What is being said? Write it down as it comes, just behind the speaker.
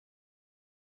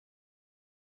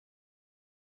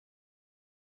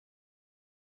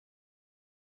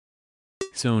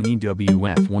Sony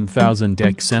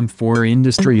WF-1000XM4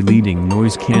 industry-leading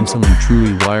noise-canceling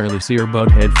truly wireless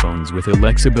earbud headphones with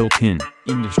Alexa built-in.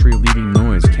 Industry-leading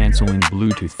noise-canceling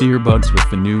Bluetooth earbuds with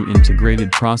the new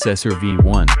integrated processor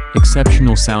V1.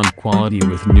 Exceptional sound quality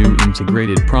with new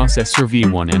integrated processor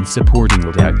V1 and supporting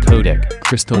LDAC codec.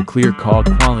 Crystal clear call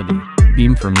quality.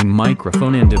 Beamforming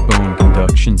microphone and a bone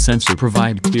conduction sensor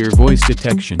provide clear voice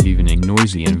detection even in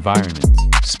noisy environments.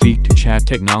 Speak-to-chat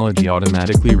technology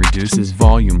automatically reduces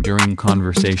volume during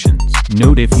conversations.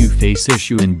 Note: if you face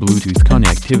issue in Bluetooth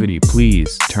connectivity,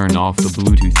 please turn off the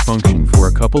Bluetooth function for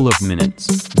a couple of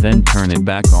minutes, then turn it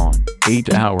back on.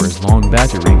 8 hours long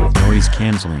battery with noise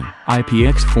cancelling.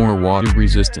 IPX4 water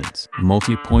resistance.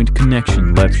 Multi-point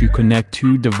connection lets you connect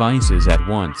 2 devices at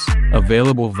once.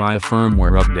 Available via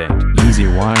firmware update. Easy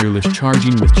wireless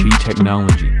charging with Qi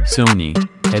technology. Sony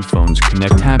Headphones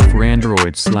Connect app for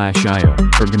Android/iOS.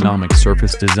 Ergonomic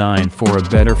surface design for a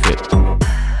better fit.